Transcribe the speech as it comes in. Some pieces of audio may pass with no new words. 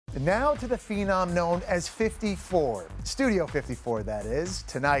Now to the phenom known as 54, Studio 54 that is.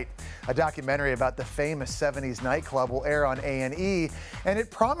 Tonight, a documentary about the famous 70s nightclub will air on A&E, and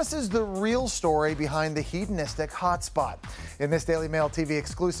it promises the real story behind the hedonistic hotspot. In this DailyMailTV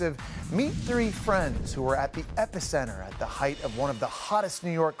exclusive, meet three friends who were at the epicenter at the height of one of the hottest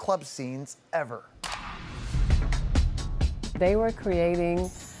New York club scenes ever. They were creating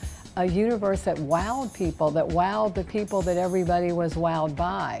a universe that wowed people, that wowed the people that everybody was wowed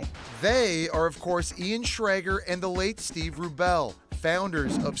by. They are, of course, Ian Schrager and the late Steve Rubell,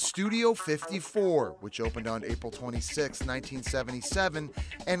 founders of Studio 54, which opened on April 26, 1977,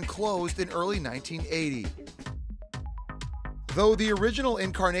 and closed in early 1980. Though the original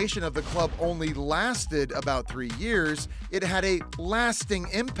incarnation of the club only lasted about 3 years, it had a lasting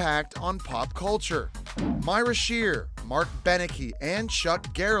impact on pop culture. Myra Shear, Mark Benecke, and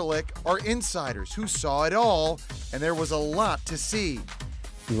Chuck Garlick are insiders who saw it all, and there was a lot to see.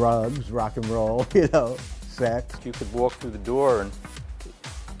 Drugs, rock and roll, sex. You could walk through the door and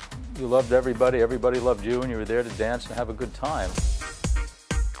you loved everybody, everybody loved you, and you were there to dance and have a good time.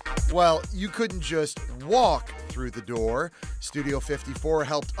 Well, you couldn't just walk through the door. Studio 54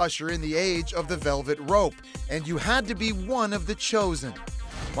 helped usher in the age of the velvet rope, and you had to be one of the chosen.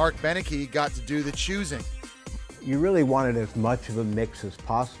 Mark Benecke got to do the choosing. You really wanted as much of a mix as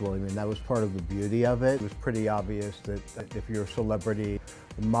possible. I mean, that was part of the beauty of it. It was pretty obvious that if you're a celebrity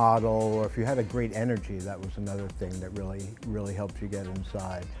model or if you had a great energy, that was another thing that really helped you get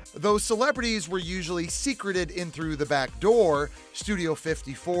inside. Though celebrities were usually secreted in through the back door, Studio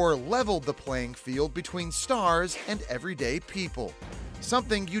 54 leveled the playing field between stars and everyday people,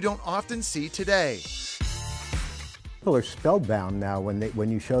 something you don't often see today. People are spellbound now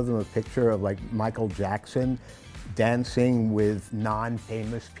when you show them a picture of like Michael Jackson dancing with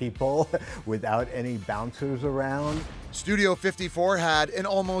non-famous people without any bouncers around. Studio 54 had an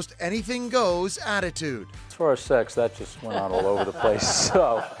almost anything goes attitude. As far as sex, that just went on all over the place,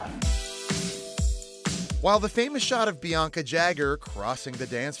 so. While the famous shot of Bianca Jagger crossing the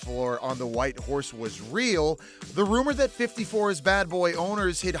dance floor on the white horse was real, the rumor that 54's bad boy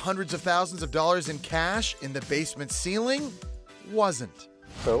owners hid hundreds of thousands of dollars in cash in the basement ceiling wasn't.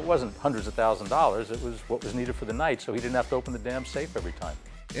 So it wasn't hundreds of thousands of dollars, it was what was needed for the night, so he didn't have to open the damn safe every time.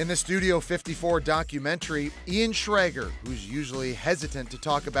 In the Studio 54 documentary, Ian Schrager, who's usually hesitant to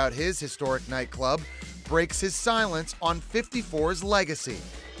talk about his historic nightclub, breaks his silence on 54's legacy.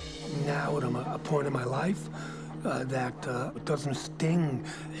 Now at a point in my life that it doesn't sting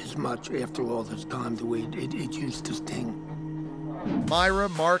as much after all this time the way it used to sting. Myra,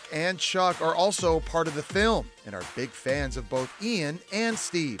 Mark, and Chuck are also part of the film and are big fans of both Ian and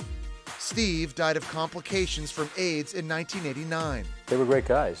Steve. Steve died of complications from AIDS in 1989. They were great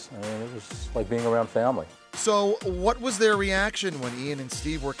guys. I mean, it was like being around family. So what was their reaction when Ian and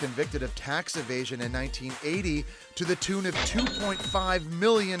Steve were convicted of tax evasion in 1980 to the tune of $2.5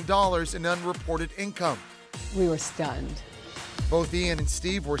 million in unreported income? We were stunned. Both Ian and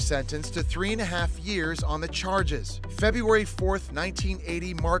Steve were sentenced to 3.5 years on the charges. February 4th,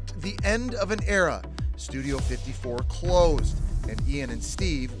 1980 marked the end of an era. Studio 54 closed, and Ian and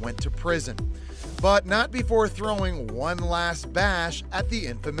Steve went to prison. But not before throwing one last bash at the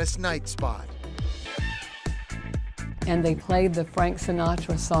infamous night spot. And they played the Frank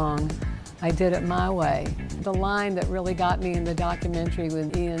Sinatra song, I Did It My Way. The line that really got me in the documentary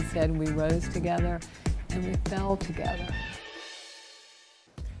when Ian said we rose together and we fell together.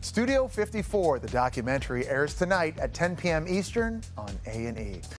 Studio 54, the documentary, airs tonight at 10 p.m. Eastern on A&E.